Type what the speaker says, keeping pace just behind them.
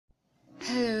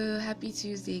Hello, happy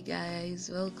Tuesday, guys.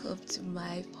 Welcome to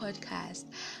my podcast.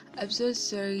 I'm so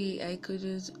sorry I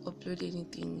couldn't upload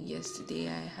anything yesterday.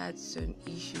 I had some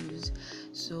issues,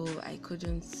 so I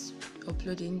couldn't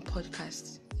upload any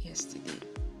podcast yesterday.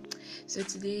 So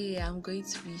today I'm going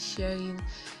to be sharing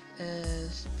a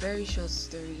very short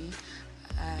story,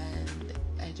 and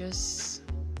I just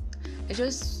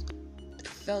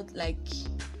felt like,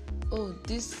 oh,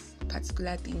 this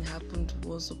particular thing happened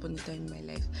once upon a time in my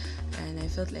life, and I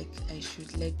felt like I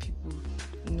should let people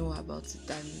know about it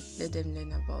and let them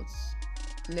learn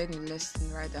a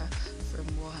lesson rather from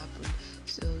what happened.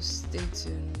 So stay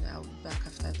tuned. I'll be back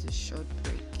after this short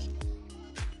break.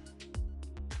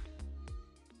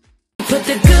 Put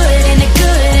the good in the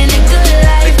good in the good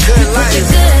life. The good life. Put the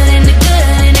good in the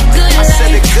good in the good I life.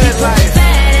 said the good Put life. the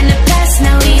bad in the past,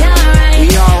 now we alright. We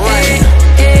alright.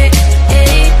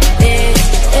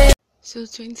 So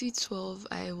 2012,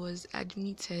 I was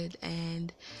admitted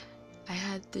and I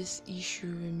had this issue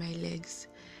in my legs,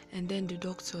 and then the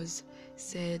doctors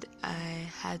said I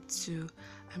had to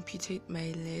amputate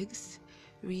my legs,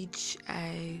 which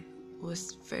I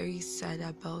was very sad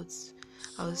about.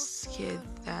 I was scared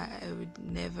that I would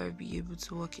never be able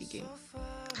to walk again.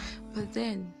 But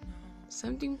then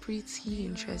something pretty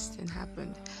interesting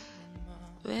happened.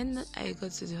 When I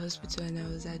got to the hospital and I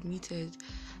was admitted,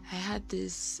 I had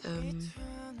this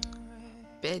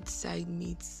bedside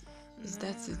mates. Is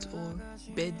that it? Or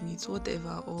bed mates,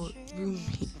 whatever, or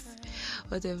roommates,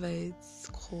 whatever it's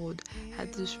called. I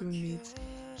had this roommate.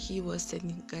 He was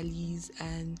Senegalese,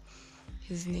 and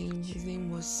his name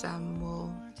was Sam,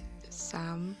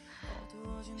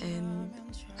 and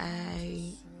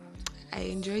I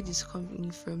enjoyed his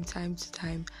company from time to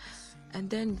time. And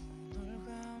then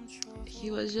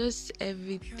he was just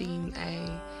everything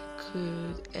I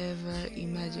could ever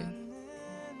imagine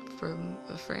from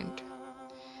a friend.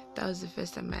 That was the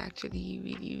first time I actually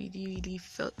really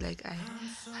felt like I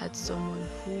had someone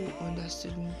who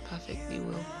understood me perfectly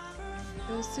well.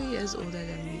 He was 2 years older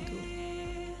than me though.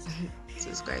 So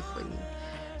it's quite funny.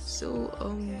 So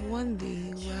one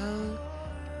day while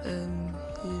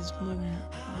his mom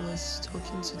was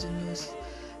talking to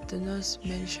the nurse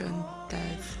mentioned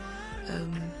that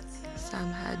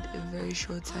Sam had a very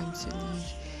short time to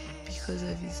live because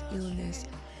of his illness.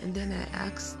 And then I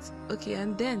asked, okay,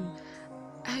 and then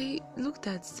I looked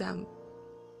at Sam.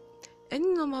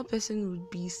 Any normal person would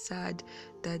be sad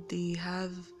that they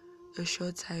have a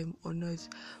short time or not,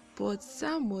 but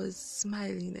Sam was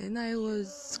smiling, and I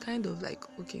was kind of like,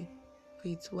 okay,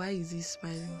 wait, why is he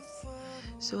smiling?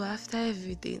 So after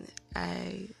everything,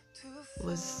 I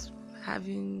was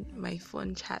having my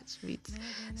fun chat with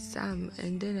Sam,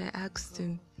 and then I asked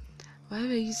him, why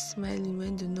were you smiling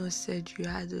when the nurse said you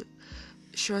had a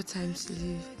short time to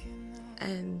live?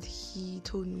 And he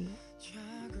told me,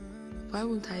 why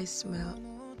won't I smile?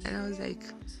 And I was like,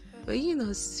 were you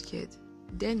not scared?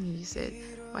 Then he said,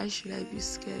 why should I be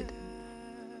scared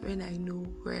when I know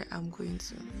where I'm going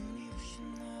to?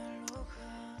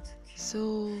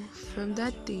 So from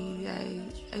that day,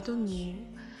 I don't know,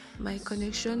 my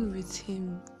connection with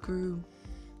him grew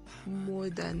more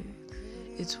than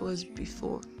it was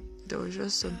before. There was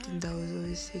just something that was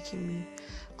always taking me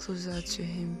closer to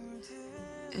him.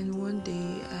 And one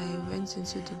day I went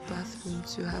into the bathroom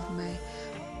to have my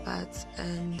bath,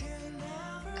 and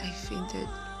I fainted.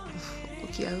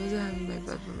 Okay, I wasn't having my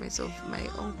bath by myself. My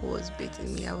uncle was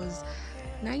bathing me. I was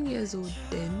 9 years old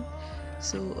then.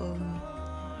 So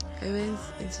I went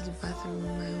into the bathroom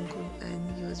with my uncle,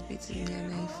 and he was bathing me,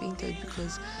 and I fainted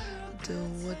because the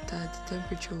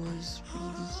temperature was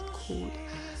really cold.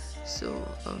 So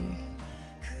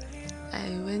I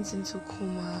went into a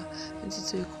coma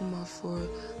for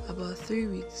about 3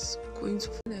 weeks. When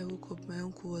I woke up, my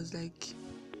uncle was like,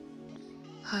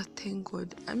 thank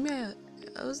God. I mean,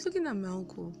 I was looking at my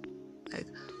uncle like,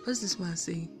 what's this man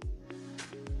saying?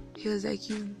 He was like,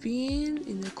 you've been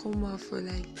in a coma for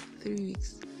like 3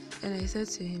 weeks. And I said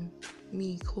to him,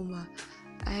 me, coma,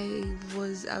 I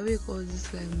was awake all this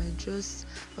time.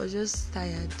 I was just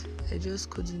tired. I just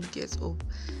couldn't get up.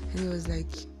 And he was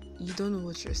like, you don't know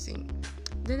what you're saying.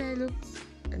 Then I looked,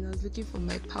 and I was looking for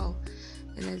my pal,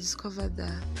 and I discovered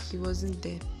that he wasn't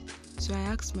there. So I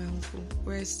asked my uncle,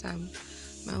 where's Sam?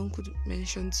 My uncle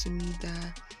mentioned to me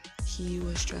that he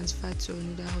was transferred to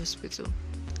another hospital.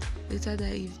 Later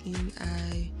that evening,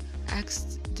 I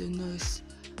asked the nurse,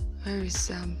 where is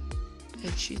Sam?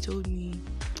 And she told me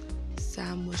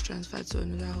Sam was transferred to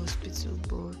another hospital,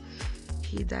 but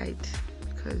he died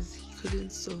because he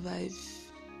couldn't survive,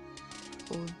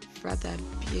 or rather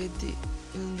bear the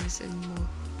illness anymore.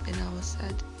 And I was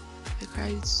sad. I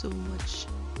cried so much.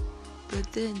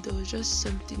 But then there was just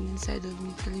something inside of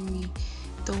me telling me,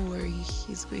 don't worry,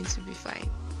 he's going to be fine.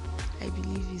 I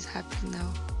believe he's happy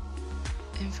now.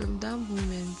 And from that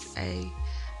moment, I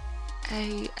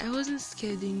wasn't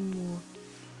scared anymore.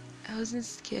 I wasn't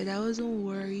scared. I wasn't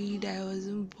worried. I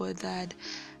wasn't bothered.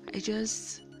 I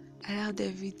just allowed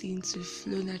everything to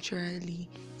flow naturally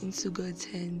into God's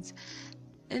hands.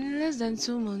 And in less than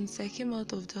 2 months, I came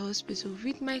out of the hospital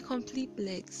with my complete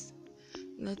legs.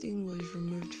 Nothing was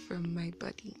removed from my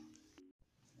body.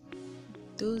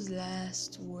 Those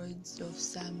last words of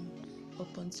Sam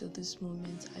up until this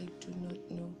moment, I do not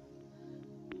know.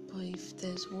 But if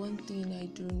there's one thing I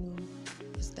do know,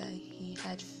 is that he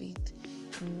had faith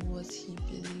in what he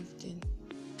believed in.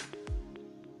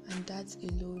 And that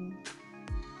alone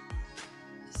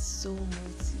is so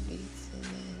motivating,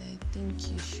 and I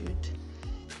think you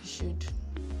should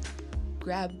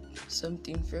grab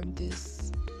something from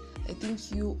this. I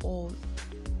think you all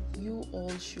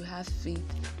should have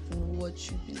faith in what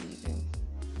you believe in.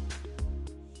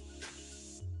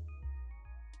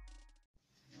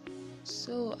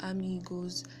 So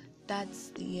amigos, that's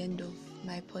the end of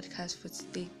my podcast for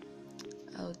today.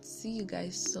 I'll see you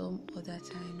guys some other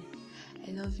time.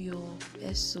 I love you all.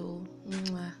 Eso.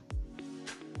 Mwah.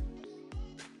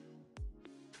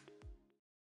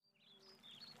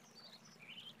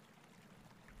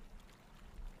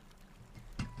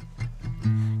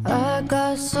 I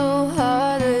got so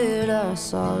high that I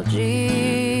saw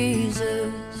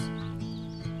Jesus.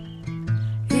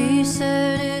 He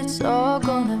said it's all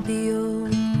gonna be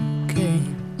okay.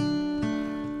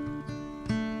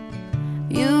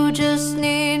 You just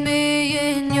need me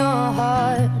in your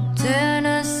heart.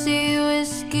 Tennessee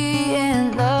whiskey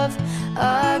and love.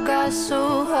 I got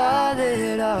so high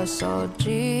that I saw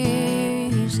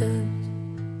Jesus.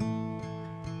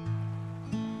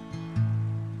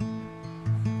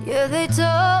 Yeah, they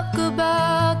talk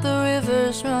about the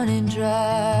rivers running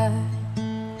dry.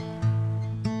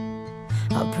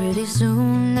 How pretty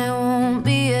soon there won't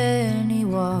be any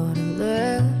water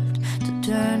left to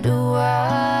turn to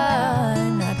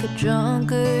wine. Like a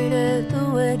drunkard at the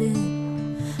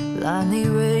wedding, blindly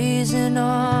raising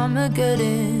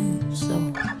Armageddon.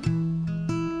 So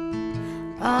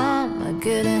I'm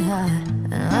getting high,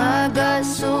 and I got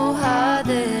so high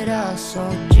that I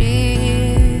saw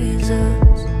Jesus.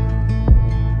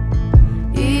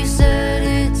 He said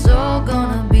it's all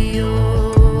gonna be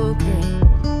okay.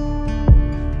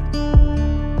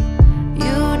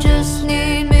 You just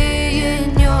need me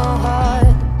in your heart.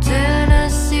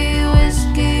 Tennessee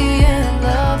whiskey and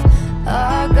love.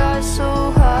 I got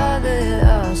so high that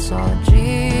I saw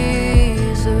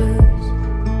Jesus.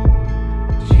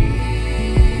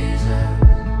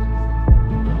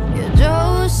 Yeah,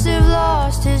 Joseph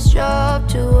lost his job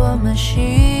to a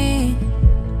machine.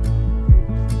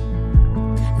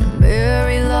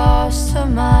 Mary lost her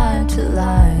mind to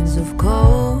lines of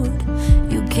code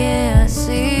you can't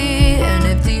see. And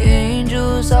if the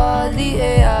angels are the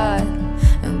AI,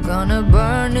 I'm gonna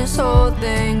burn this whole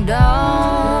thing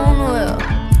down. Well,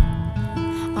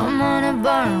 I'm gonna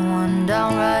burn one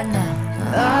down right now.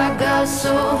 I got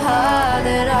so high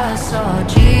that I saw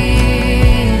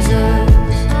Jesus.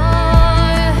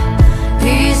 Oh, yeah.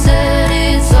 He said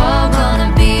it's all gonna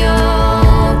be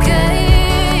okay.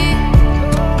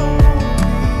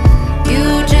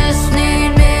 You just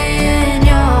need me in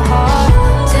your heart.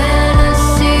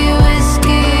 Tennessee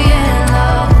whiskey and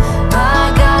love. I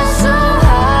got so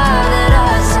high that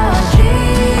I saw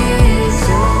Jesus.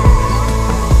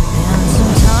 And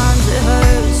sometimes it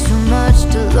hurts too much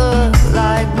to look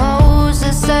like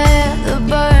Moses at the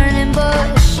burning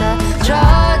bush. I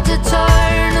tried to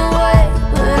turn away,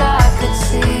 but I could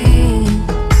see.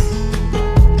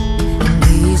 And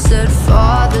he said,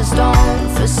 fathers, don't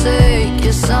forsake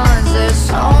your sons. There's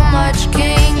so much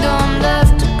kingdom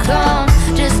left to come.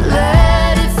 Just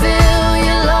let it fill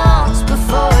your lungs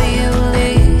before you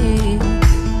leave.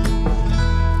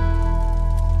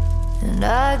 And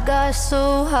I got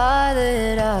so high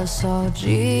that I saw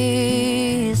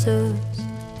Jesus.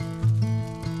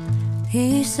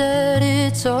 He said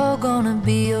it's all gonna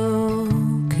be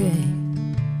okay.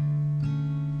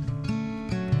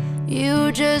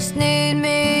 You just need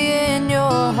me in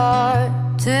your heart.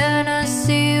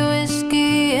 Tennessee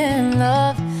whiskey and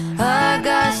love. I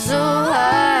got so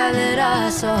high that I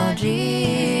saw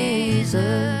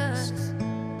Jesus.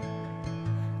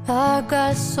 I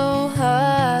got so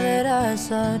high that I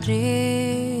saw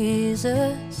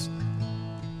Jesus.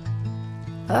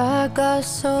 I got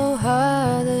so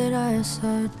high that I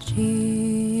saw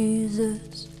Jesus.